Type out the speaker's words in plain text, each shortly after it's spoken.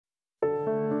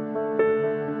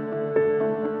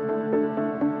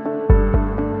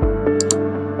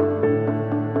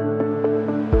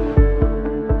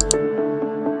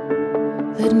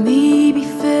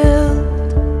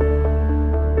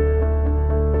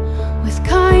with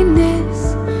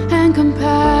kindness and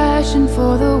compassion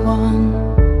for the one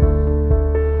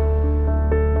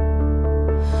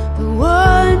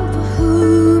for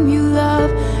whom you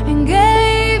love and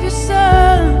gave your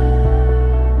son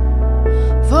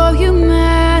for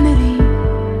humanity.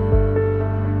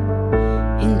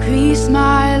 Increase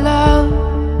my love.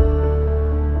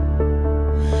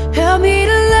 Help me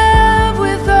to love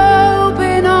with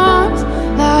open arms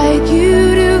like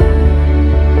you do.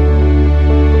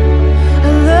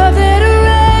 A love that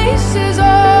erases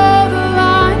all the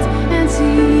lines and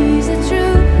sees the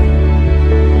truth.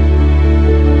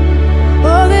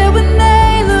 Oh, that when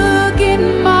they look in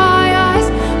my eyes,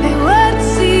 they would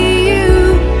see you.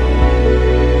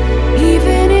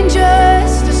 Even in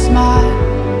just a smile,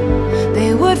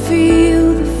 they would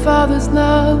feel the Father's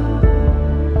love.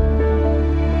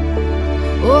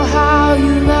 Oh, how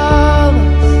you love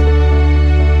us,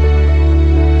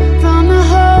 from the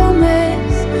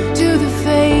homeless to the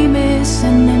famous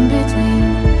and in between.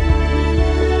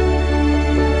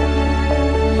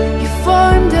 You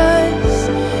formed us,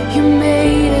 you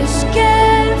made us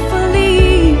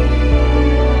carefully,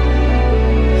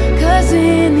 'cause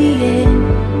in the end,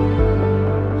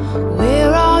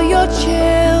 we're all your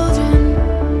children.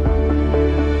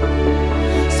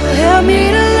 So help me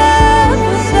to love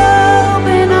with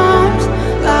open arms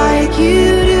like you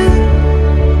do.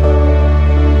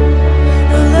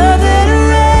 A love that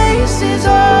erases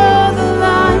all the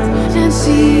lines and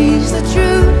sees the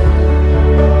truth.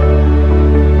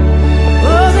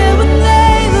 Oh, that when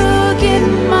they look in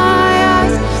my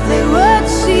eyes, they would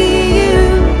see you.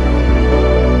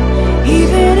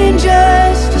 Even in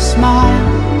just a smile,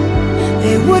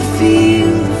 they would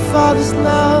feel the Father's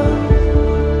love.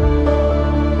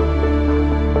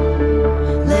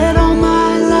 Let all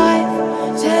my life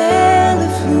tell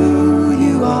of who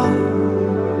you are,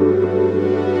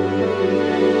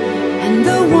 and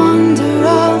the wonder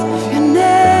of your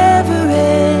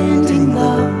never-ending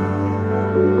love.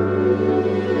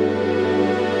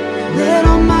 Let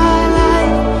all my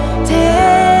life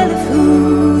tell of who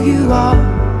you are.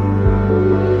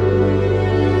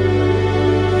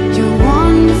 You're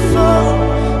wonderful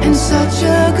and such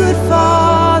a good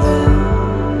Father.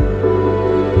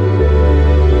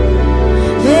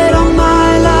 Let all my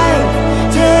life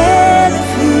tell of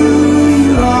who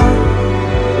you are,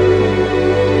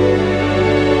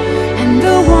 and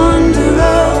the wonder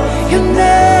of your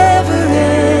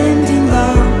never-ending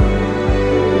love.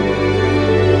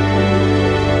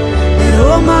 Let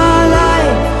all my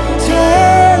life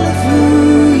tell of who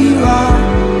you are.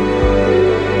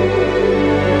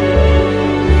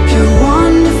 You're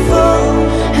wonderful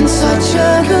and such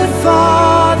a good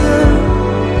Father.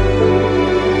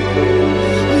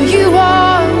 You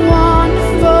are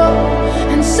wonderful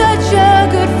and such a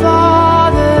good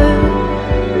Father.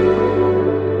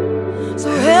 So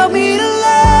help me to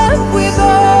love with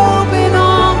open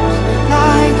arms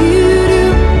like you do.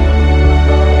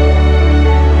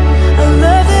 A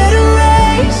love that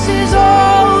erases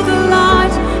all the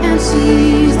lines and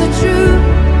sees the truth.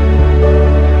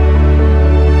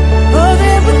 Oh,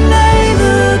 that when they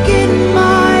look in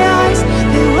my eyes,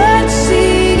 they would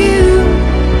see you.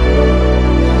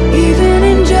 Even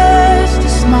in just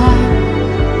a smile,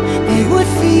 they would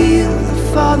feel the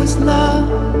Father's love.